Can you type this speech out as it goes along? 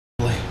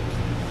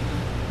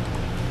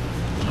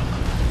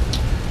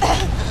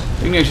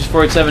Ignatius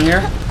 487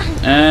 here,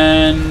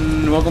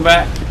 and welcome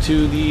back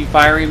to the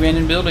fiery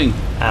abandoned building.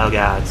 Oh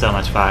god, so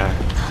much fire.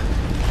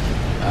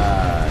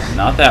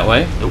 Not that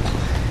way. Nope.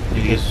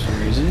 You get some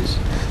reasons.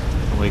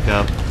 Wake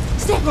up.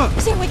 Sam,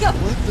 wake up!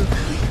 What the?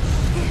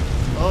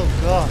 Oh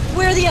god.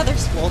 Where are the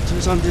others?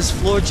 Walter's on this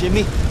floor,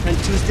 Jimmy, and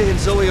Tuesday and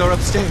Zoe are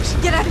upstairs.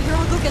 Get out of here,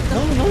 I'll go get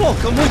them. No,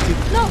 come with you.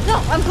 No,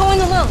 I'm going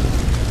alone.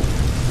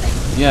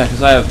 Yeah,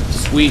 because I have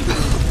sweet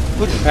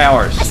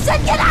powers. I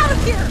said get out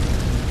of here!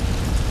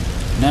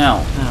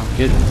 Now,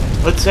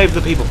 Let's save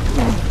the people.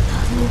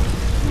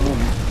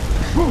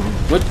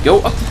 what? Go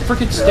up the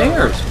freaking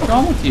stairs. What's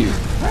wrong with you?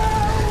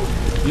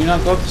 Can you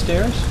not go up the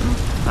stairs?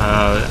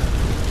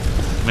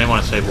 You may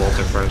want to save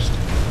Walter first.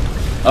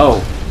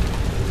 Oh,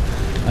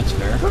 that's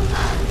fair.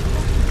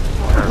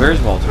 Where's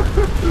Walter?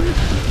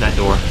 That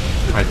door,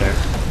 right there.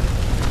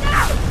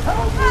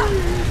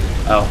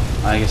 Oh,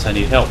 I guess I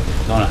need help,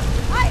 don't I?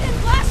 I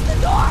didn't blast the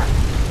door!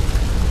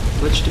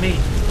 Switch to me.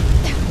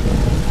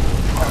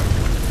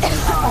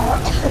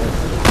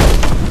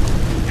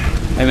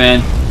 Hey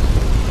man,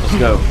 let's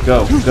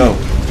go.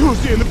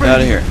 Tuesday in the Get out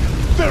of here.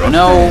 I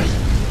know.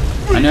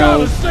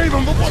 It's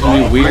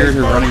gonna be weird.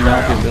 We're running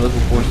around with the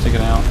umbilical cord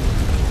sticking out.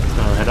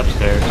 So head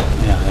upstairs.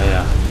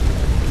 Yeah.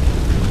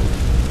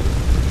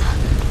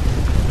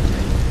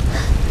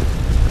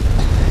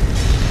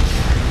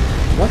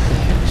 What the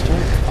heck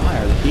started the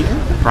fire? The heater?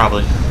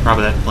 Probably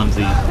that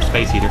flimsy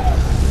space heater.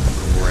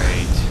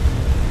 Great.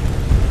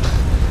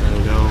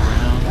 We'll go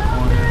around the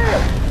corner.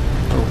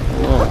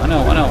 Oh, I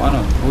know.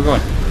 We're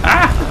going.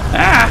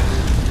 Ah!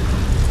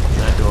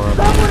 That door up.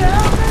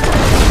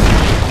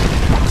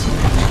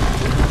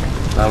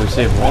 Glad we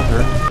saved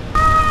Walter.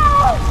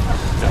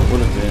 That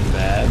would have been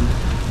bad.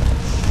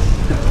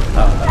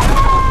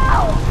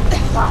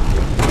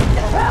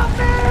 Help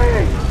me!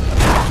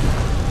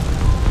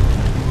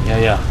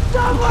 Yeah.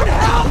 Someone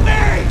help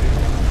me!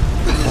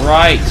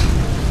 Right.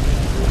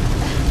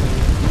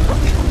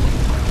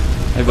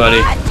 Hey, buddy.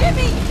 Come on,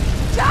 Jimmy!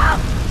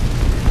 Jump!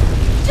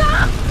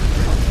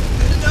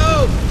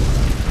 No!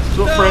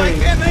 So No, I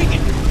afraid. can't make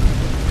it!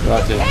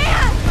 Got to. Man!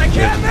 I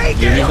can't make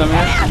Give me it! some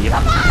here. Yep.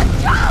 Come on,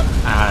 jump!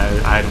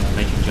 I don't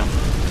make him jump.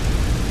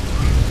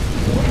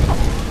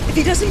 If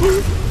he doesn't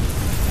move,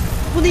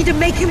 we'll need to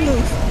make him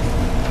move.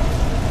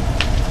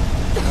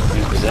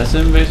 You possess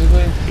him,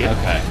 basically? Yeah.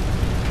 Okay.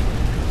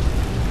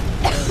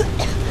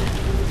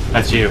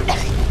 That's you.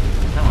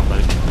 Come on,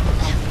 buddy.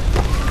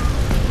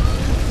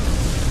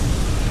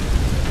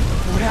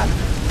 What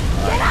happened?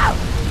 Get out!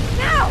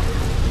 Now!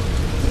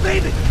 The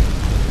baby!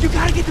 You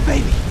gotta get the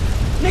baby!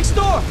 Next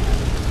door!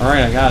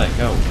 Alright, I got it.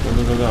 Go.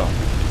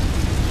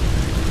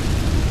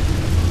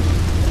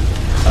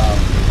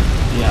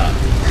 Yeah.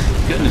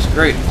 Goodness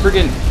great.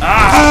 Friggin'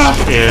 ah!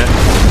 Yeah.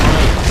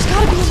 There's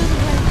gotta be another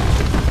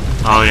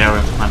way. Oh yeah,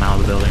 we're climb out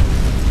of the building.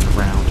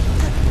 Around.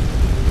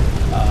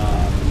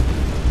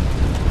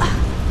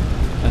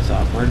 That's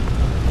awkward.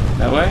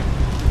 That way?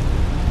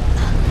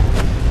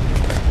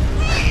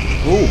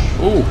 Ooh,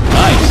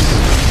 nice.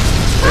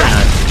 Very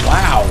nice.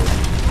 Wow.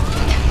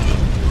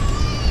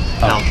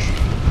 Help.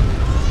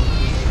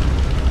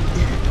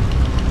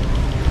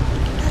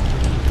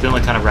 The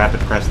only kind of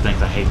rapid press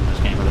things I hate in this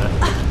game are the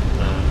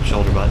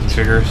shoulder buttons.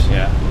 Triggers,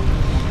 yeah.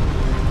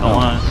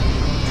 L1.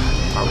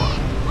 R1.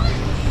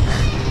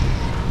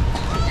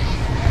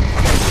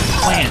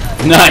 Plant.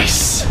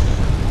 Nice.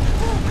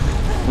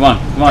 Come on.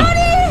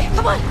 Daddy!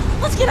 Come on,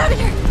 let's get out of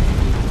here.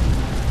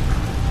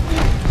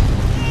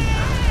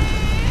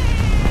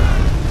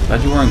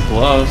 Glad you're wearing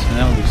gloves, and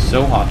that would be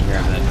so hot to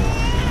grab that door.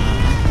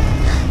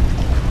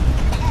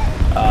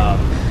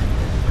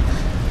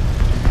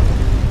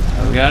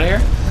 How do we get out of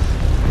here?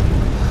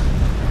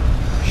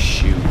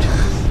 Shoot.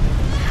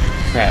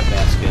 Crab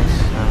baskets.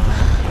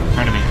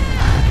 Turn to me.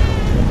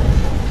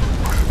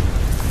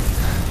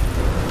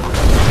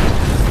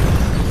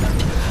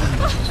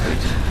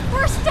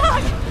 We're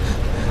stuck!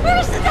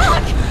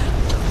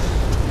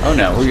 Oh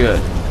no, we're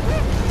good.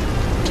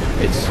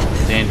 It's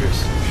dangerous.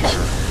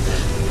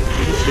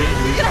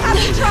 You're gonna have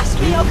to trust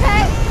me,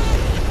 okay?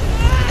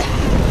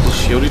 Is this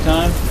shieldy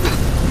time?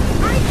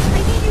 I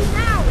need you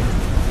now!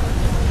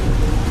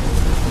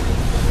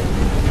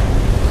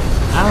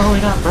 How are we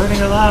not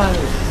burning alive?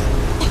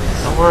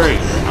 Don't worry,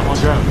 I'm on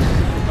drugs.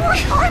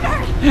 Work harder!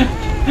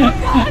 Oh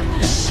God!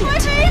 My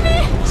baby!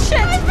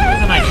 Shit! My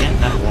Then I baby! can't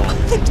that wall.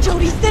 Think,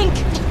 Jody, think!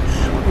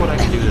 Look what I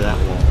can do to that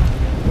wall.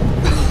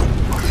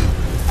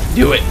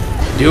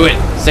 Do it!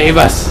 Save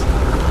us!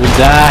 We'll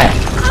die!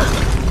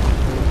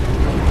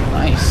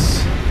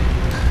 Nice.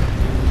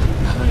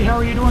 Hey, how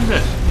are you doing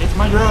this? It's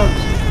my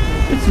drugs.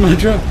 It's my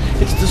drug.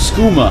 It's the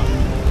skooma.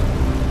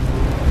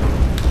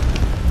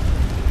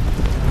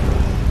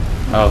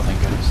 Oh, thank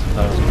goodness. I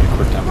thought it was going to be a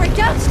quick time. Right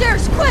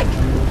downstairs, quick!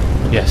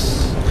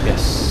 Yes.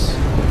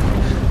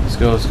 Let's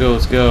go.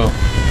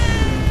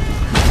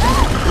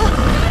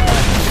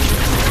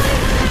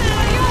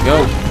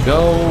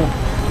 Go.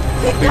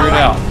 Figure it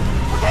out.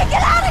 Okay,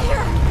 get out of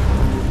here!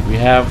 We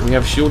have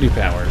shieldy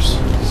powers,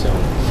 so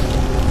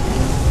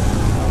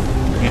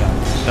you know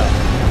stuff.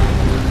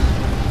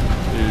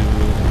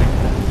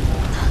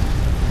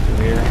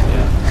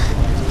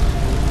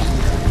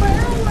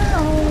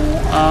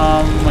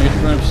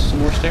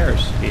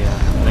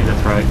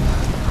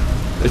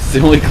 It's the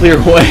only clear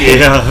way.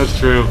 Yeah, that's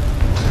true.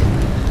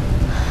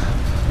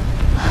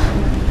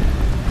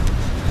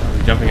 Are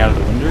we jumping out of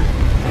the window?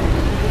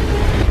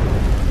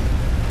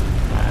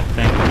 I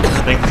think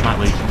this might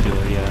lead you to a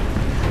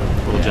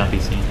little jumpy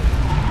scene.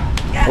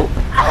 Oh.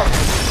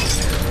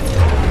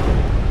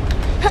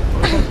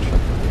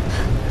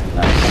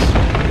 Nice.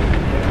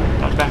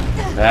 Dodge back.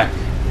 Back.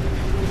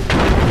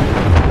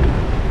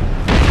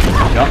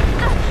 Jump.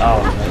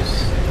 Oh, nice.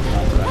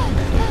 Not the right.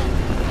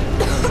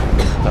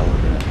 Thought we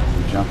were gonna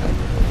be jumping.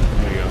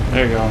 There you go.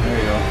 There you go. There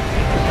you go.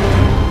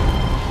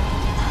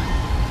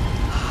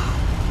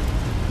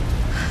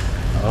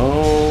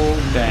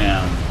 Oh,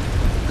 damn.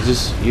 Is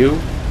this you?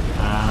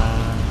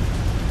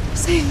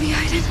 Save me,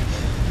 Aiden.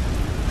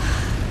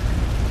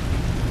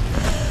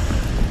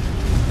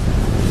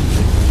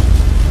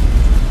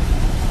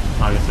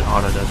 I guess the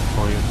auto does it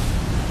for you.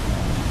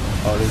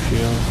 Auto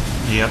shield.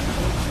 Yep.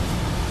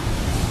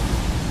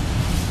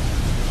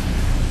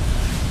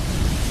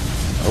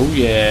 Oh,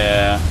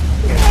 yeah.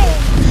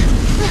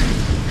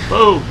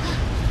 Whoa!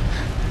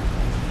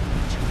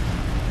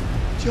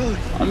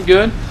 Jody, I'm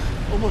good.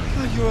 oh my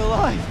God, you're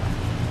alive.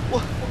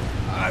 What?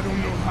 I don't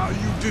know how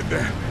you did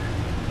that,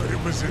 but it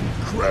was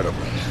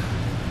incredible.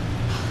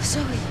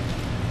 Zoe.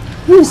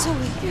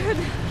 Zoe. Good.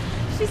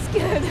 She's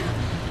good.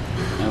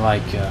 I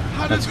like,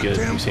 How that's did the good.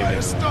 damn You saved fire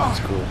everyone. start?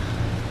 That's cool.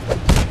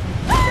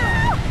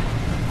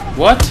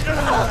 What?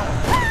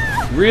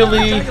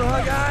 Really? Take a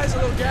hug, guys, a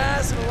little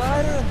gas and a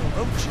lighter, and the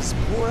roaches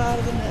pour out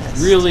of the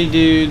nest. Really,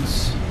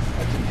 dudes?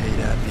 I can hate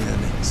happy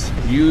endings.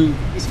 You...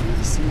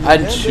 See you I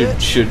end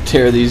it. should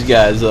tear these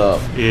guys up.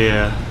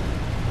 Yeah.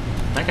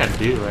 I think I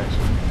do,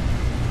 actually.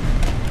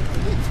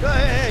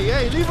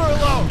 Hey, leave her alone.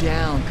 Calm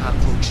down,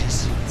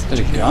 cockroaches. Is that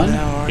a gun?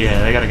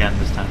 Yeah, they got a gun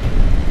this time.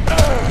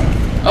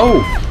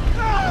 Oh!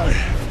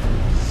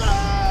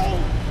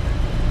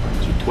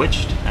 She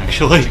twitched,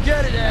 actually.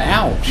 Get it, Ed.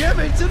 Ouch. Give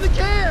it to the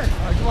can.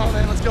 All right, come on,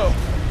 man, let's go.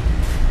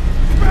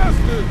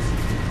 Bastards!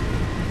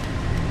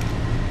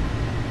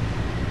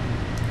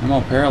 I'm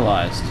all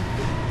paralyzed.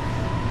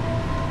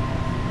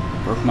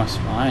 Broke my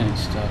spine and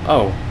stuff.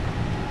 Oh.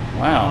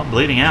 Wow. Oh,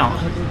 bleeding out.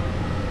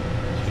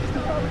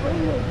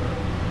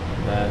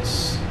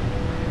 That's...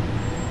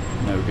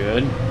 no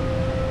good.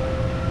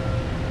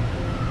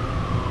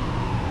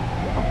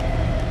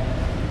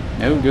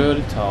 No good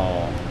at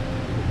all.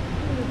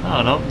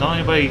 Oh, don't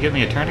anybody give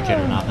me a tourniquet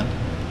or nothing.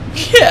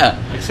 Yeah!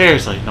 Like,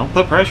 seriously, don't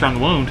put pressure on the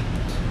wound.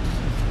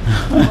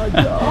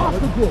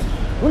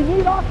 We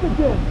need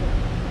oxygen.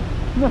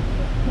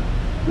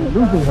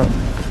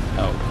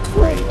 Oh,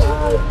 great.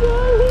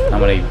 I'm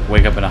gonna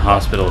wake up in a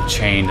hospital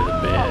chained to the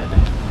bed.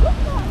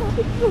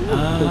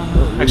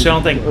 Actually, I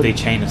don't think they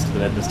chained us to the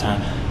bed this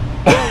time.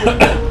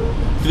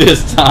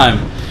 This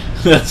time.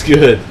 That's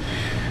good.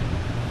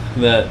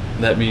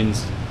 That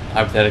means,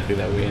 hypothetically,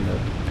 that we end up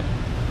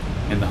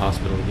in the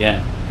hospital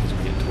again. Because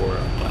we get tore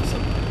up by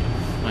somebody.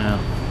 Well,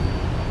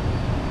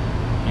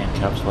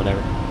 handcuffs,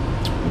 whatever.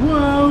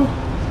 Whoa!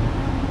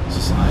 Is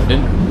this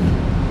Ivan?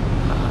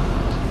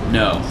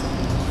 No.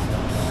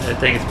 I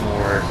think it's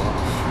more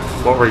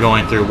what we're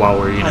going through while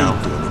we're,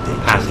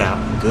 passed out.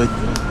 Good.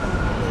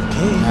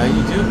 How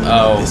you doing?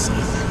 Oh.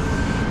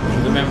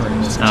 The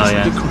memories. Oh,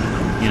 yeah.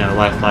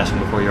 Life flashing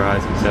before your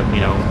eyes, except,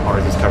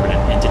 ours is covered in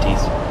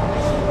entities.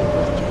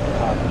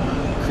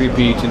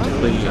 Creepy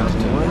tentacly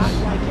entities.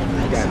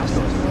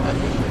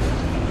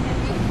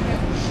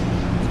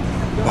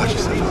 Watch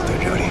yourself out there,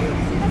 Jody.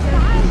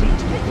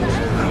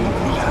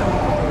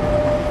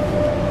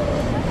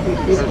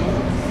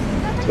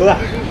 I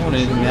don't want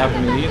anything to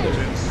happen to me either.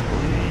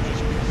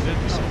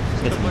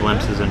 Get some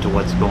glimpses into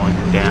what's going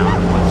down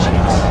and what's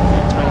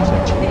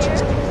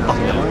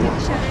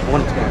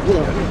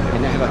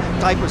And I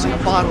have diapers in a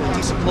bottle and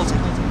decent clothing.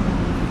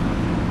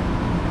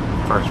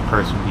 first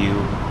person view.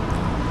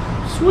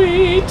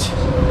 Sweet!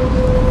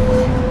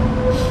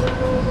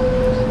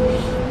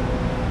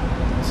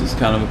 This is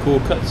kind of a cool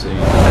cutscene.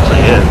 Actually,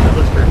 it is. It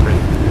looks very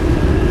pretty.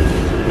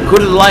 Go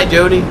to the light,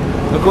 Jody.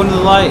 Go into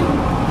the light.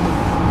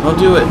 Don't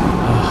do it. Oh,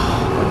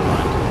 never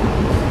mind.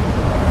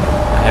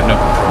 I have no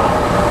control.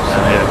 So,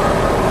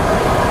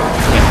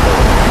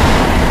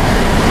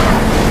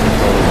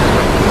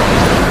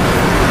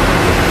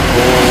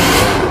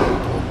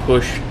 yeah.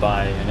 Pushed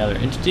by another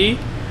entity.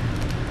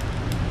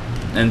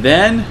 And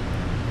then...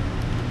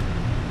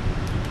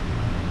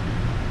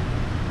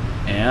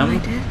 Am I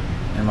dead?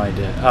 Am I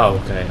dead? Oh,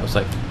 okay. I was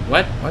like,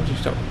 what? Why'd you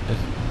start?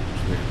 That's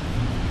weird.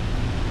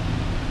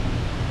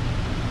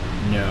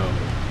 No.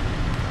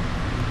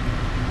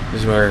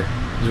 This is where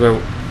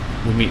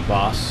we meet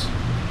boss.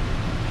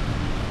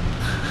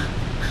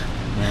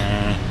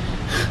 Nah.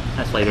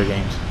 That's later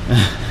games.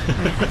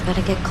 Alright, I've got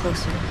to get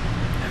closer.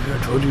 Have I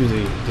ever told you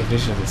the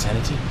definition of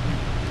insanity?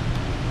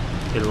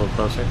 Get a little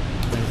closer.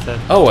 Like I said.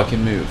 Oh, I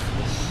can move.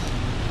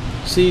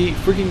 See,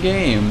 freaking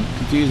game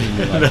confuses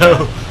me like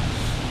No. that.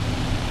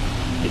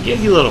 They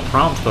give you little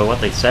prompts about what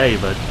they say,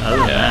 but other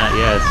than that,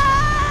 yes.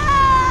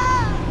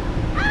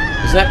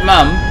 Is that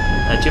Mum?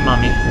 That's your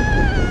mommy.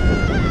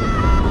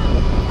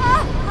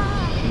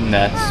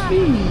 That's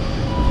me.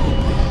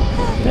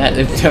 That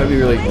would be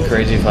really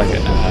crazy if like Let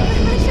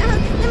me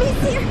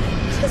see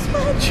her. Just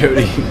one.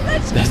 Jody,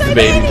 that's the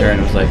baby turn.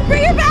 It was like,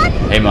 Bring her back.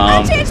 hey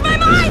mom, I changed my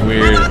mind. this is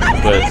weird, I'm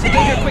not but gonna Get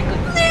her quickly.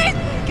 Please.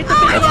 Get the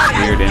baby. that's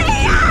weird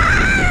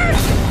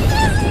attitude.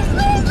 Please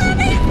let me see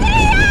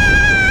her.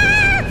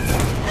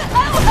 I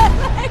want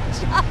my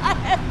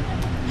child.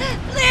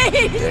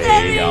 Please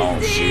let They don't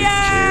me see shoot you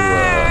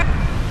her. up.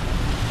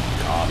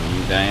 Calm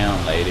you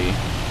down, lady.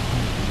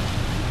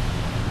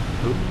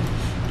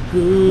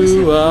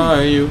 Who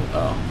are you?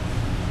 Oh,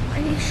 Why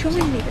are you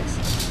showing me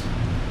this?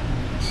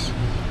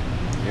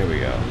 here we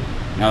go.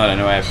 Now that I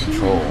know I have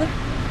control.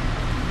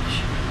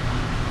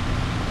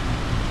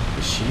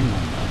 Is she my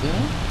mother?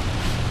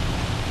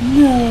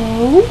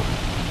 No.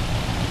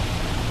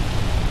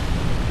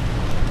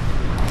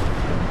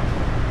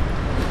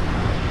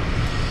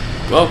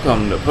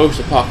 Welcome to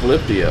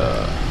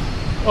Post-Apocalyptia.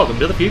 Welcome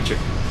to the future.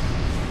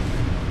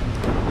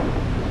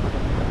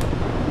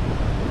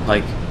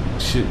 Like,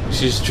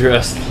 she's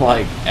dressed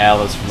like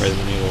Alice from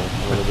Resident Evil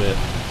a little bit,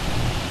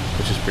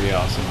 which is pretty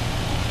awesome.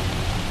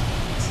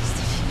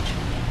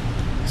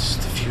 This is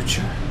the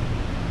future.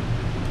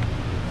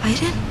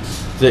 Aiden?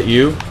 Is that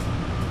you?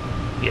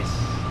 Yes.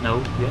 No.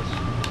 Yes.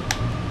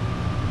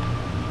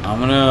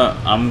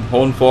 I'm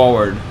holding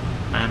forward.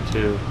 I am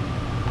too.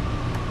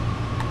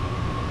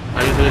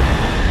 How is it?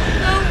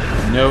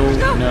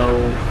 No,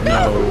 no.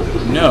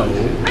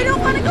 I don't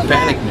want to go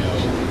Emphatic back.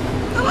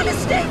 no. I want to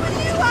stay with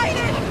you,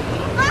 Aiden.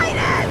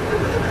 Aiden!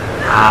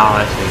 Oh,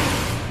 I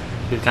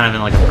see. She's kind of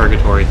in like a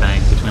purgatory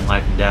thing between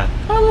life and death.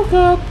 I woke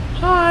up.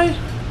 Hi.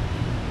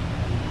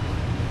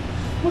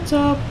 What's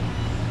up?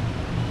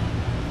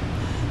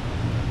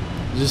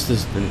 Just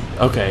this.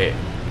 Okay,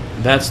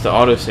 that's the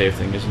autosave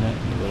thing, isn't it?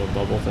 The little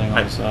bubble thing on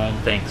I the side.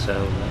 think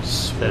so. That it's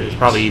Sweet.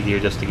 probably easier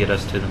just to get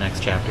us to the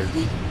next chapter.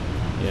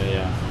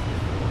 Yeah.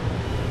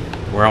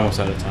 We're almost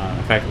out of time.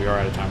 In fact, we are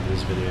out of time for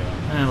this video.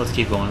 Let's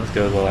keep going. Let's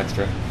go a little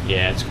extra.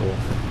 Yeah, it's cool.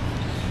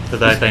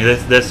 Because I think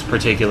this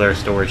particular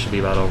story should be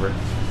about over.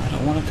 I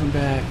don't want to come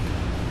back.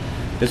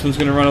 This one's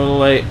gonna run a little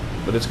late,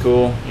 but it's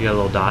cool. You got a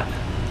little dot.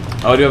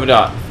 Oh, I do have a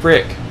dot.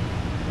 Frick.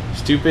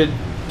 Stupid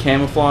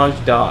camouflage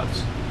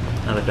dots.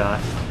 Another dot.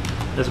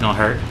 This is gonna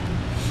hurt.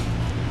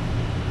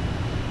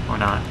 Or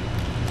not.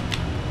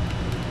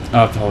 Oh, I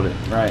have to hold it.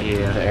 Right.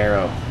 Yeah. The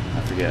arrow.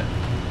 I forget.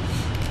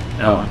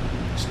 No.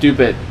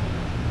 Stupid.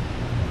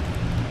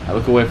 I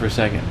look away for a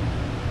second.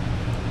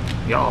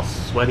 Y'all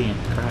sweaty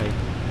and cry.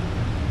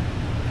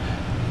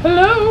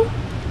 Hello?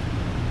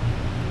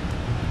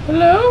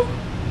 Hello?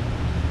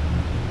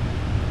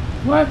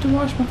 Do I have to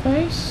wash my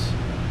face?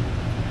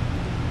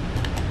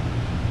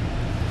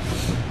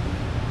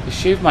 You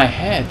shaved my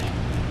head.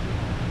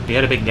 You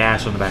had a big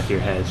gash on the back of your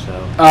head,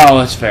 so Oh,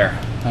 that's fair.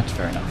 That's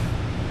fair enough.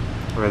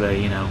 where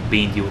they,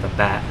 beamed you with a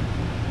bat.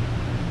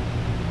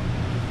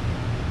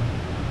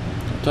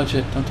 Don't touch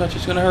it. Don't touch it.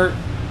 It's gonna hurt.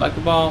 Like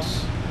the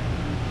boss.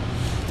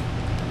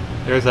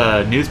 There's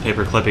a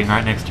newspaper clipping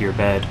right next to your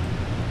bed.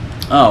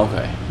 Oh,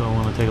 okay. So I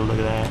want to take a look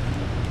at that.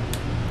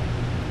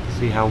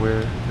 See how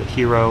we're the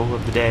hero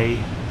of the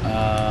day.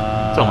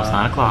 It's almost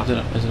 9 o'clock.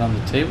 Is it on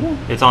the table?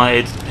 It's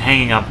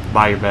hanging up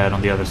by your bed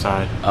on the other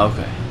side.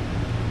 Okay.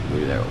 We'll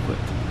do that real quick.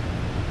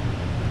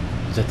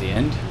 Is that the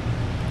end?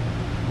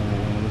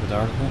 Want to look at the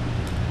article?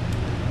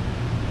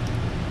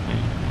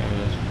 There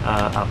it is.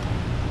 Up.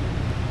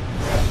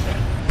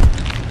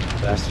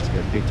 Bastards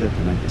got picked up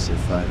tonight. They set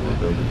fire to a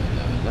building.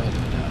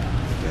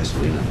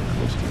 Gasoline on the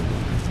close to the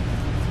building.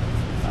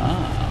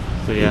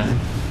 Ah. So yeah.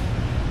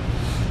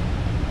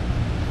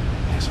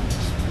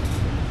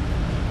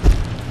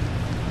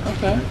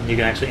 Okay. You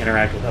can actually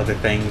interact with other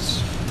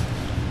things.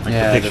 Like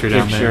Yeah, the picture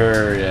down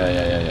there.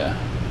 Yeah.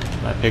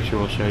 That picture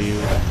will show you.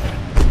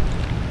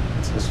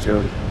 That's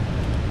Jody.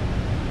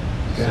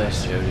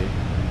 That's Jody.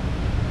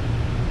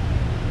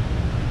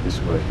 This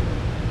way.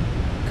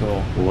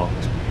 Cool. We'll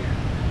always be here.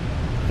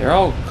 They're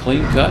all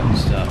clean cut and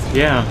stuff.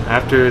 Yeah,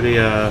 after the,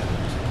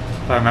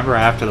 if I remember,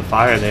 after the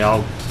fire, they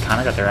all kind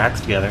of got their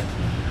acts together.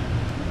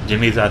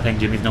 I think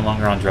Jimmy's no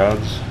longer on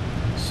drugs.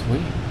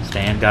 Sweet.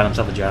 Stan got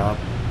himself a job.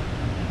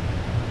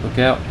 Look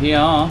out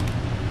here.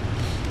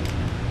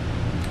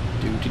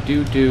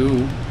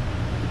 Do.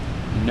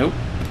 Nope.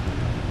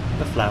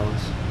 The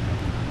flowers.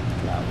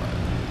 Flowers.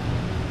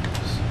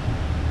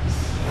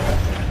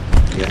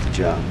 You got the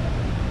job.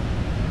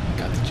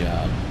 Got the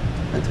job.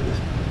 Rented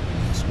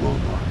a small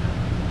bar.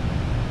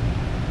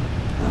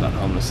 I'm not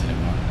homeless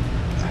anymore.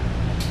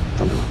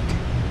 Come on.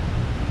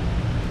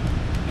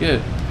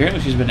 Good.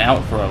 Apparently she's been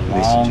out for a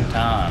long job.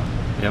 time.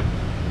 Yep.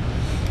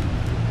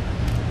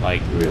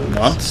 Like Really?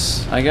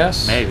 months, I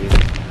guess? Maybe.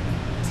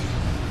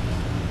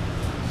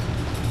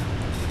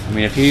 I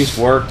mean, if he's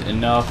worked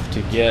enough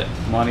to get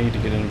money to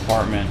get an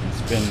apartment,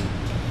 it's been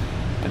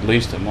at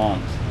least a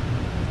month.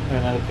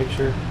 Another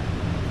picture.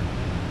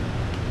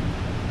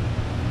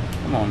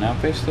 Come on now,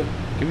 face the...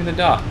 Give me the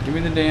dot. Give me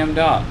the damn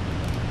dot.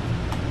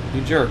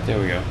 You jerk. There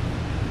we go.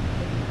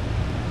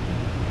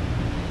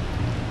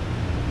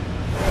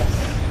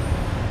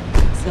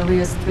 Sylvia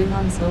was 3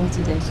 months old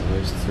today. So he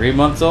was 3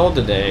 months old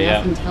today. I Yeah.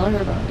 often tell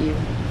her about you,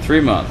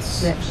 3 months.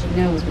 so that she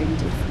knows what you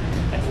did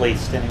for her. At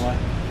least, anyway.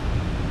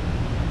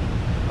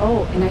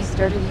 Oh, and I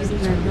started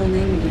using my real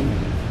name again.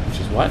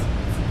 Which is what?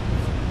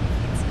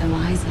 It's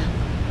Eliza.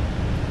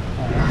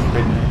 Oh, that's a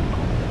big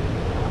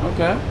name.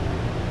 Okay.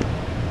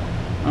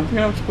 I'm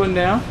forgetting what you're putting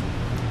down.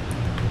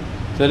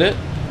 Is that it?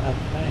 I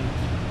think.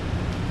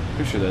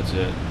 Pretty sure that's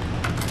it.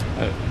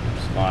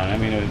 It's fine. I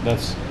mean,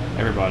 that's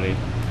everybody.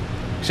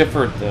 Except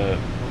for the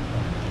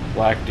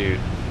black dude.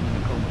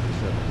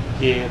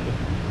 Yeah, but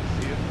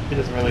he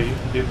doesn't really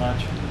do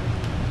much.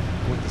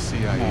 With the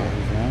Oh, CIA.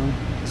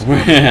 This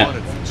okay. guy's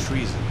wanted for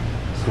treason.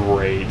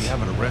 Great. We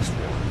have an arrest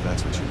warrant, if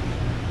that's what you need.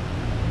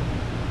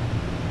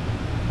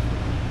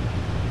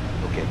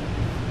 Okay.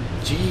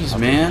 Jeez,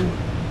 man.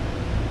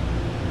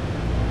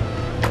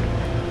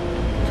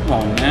 Come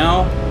on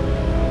now.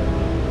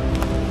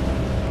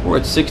 We're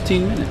at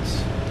 16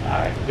 minutes.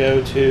 Alright,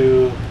 go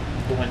to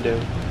the window.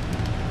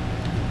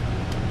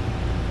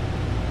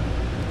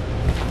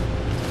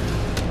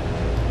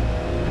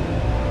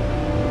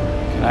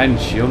 Can I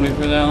shield me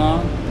for that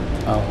long?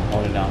 Oh,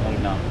 hold it down, hold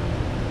it down.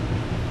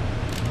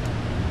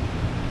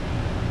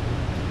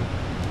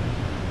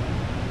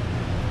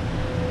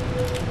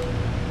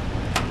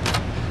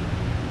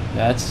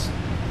 That's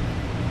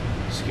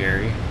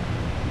scary.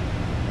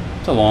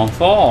 It's a long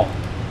fall.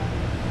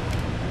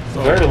 It's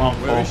a very long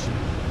Where fall. is she?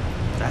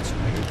 That's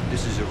weird.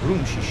 This is a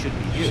room. She should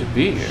be here. Should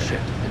be here. Shit.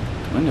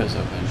 Window's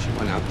open. She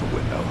went out the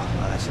window.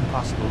 That's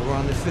impossible. We're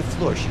on the 5th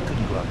floor. She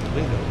couldn't go out the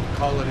window.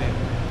 Call it in.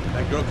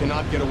 That girl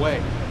cannot get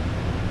away.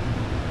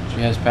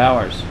 She has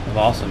powers of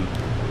awesome.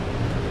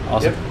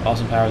 Awesome, Yep.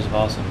 awesome powers of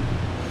awesome.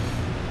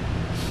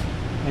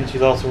 And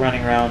she's also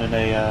running around in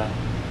a,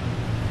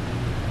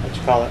 what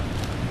you call it?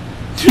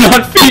 Do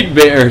not feed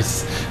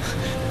bears.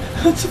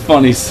 That's a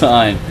funny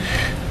sign.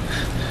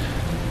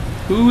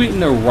 Who in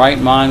their right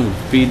mind would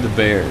feed the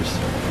bears?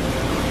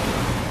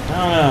 I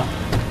don't know.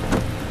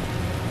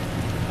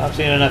 I've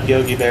seen enough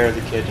Yogi Bear as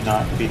a kid to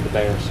not feed the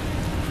bears.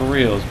 For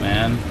reals,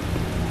 man.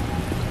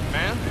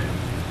 Ma'am?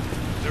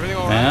 Is everything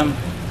alright? Ma'am?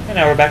 And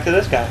now we're back to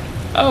this guy.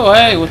 Oh,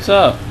 hey, what's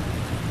up?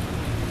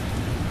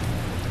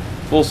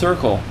 Full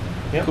circle.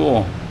 Yep.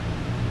 Cool.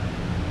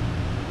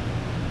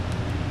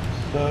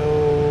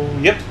 So,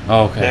 yep.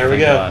 Okay. There we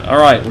thank go. God. All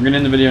right, we're gonna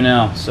end the video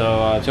now.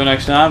 So, till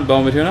next time,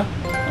 Bone Tuna.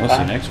 We'll see you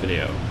Bye. next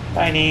video.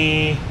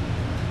 Bye.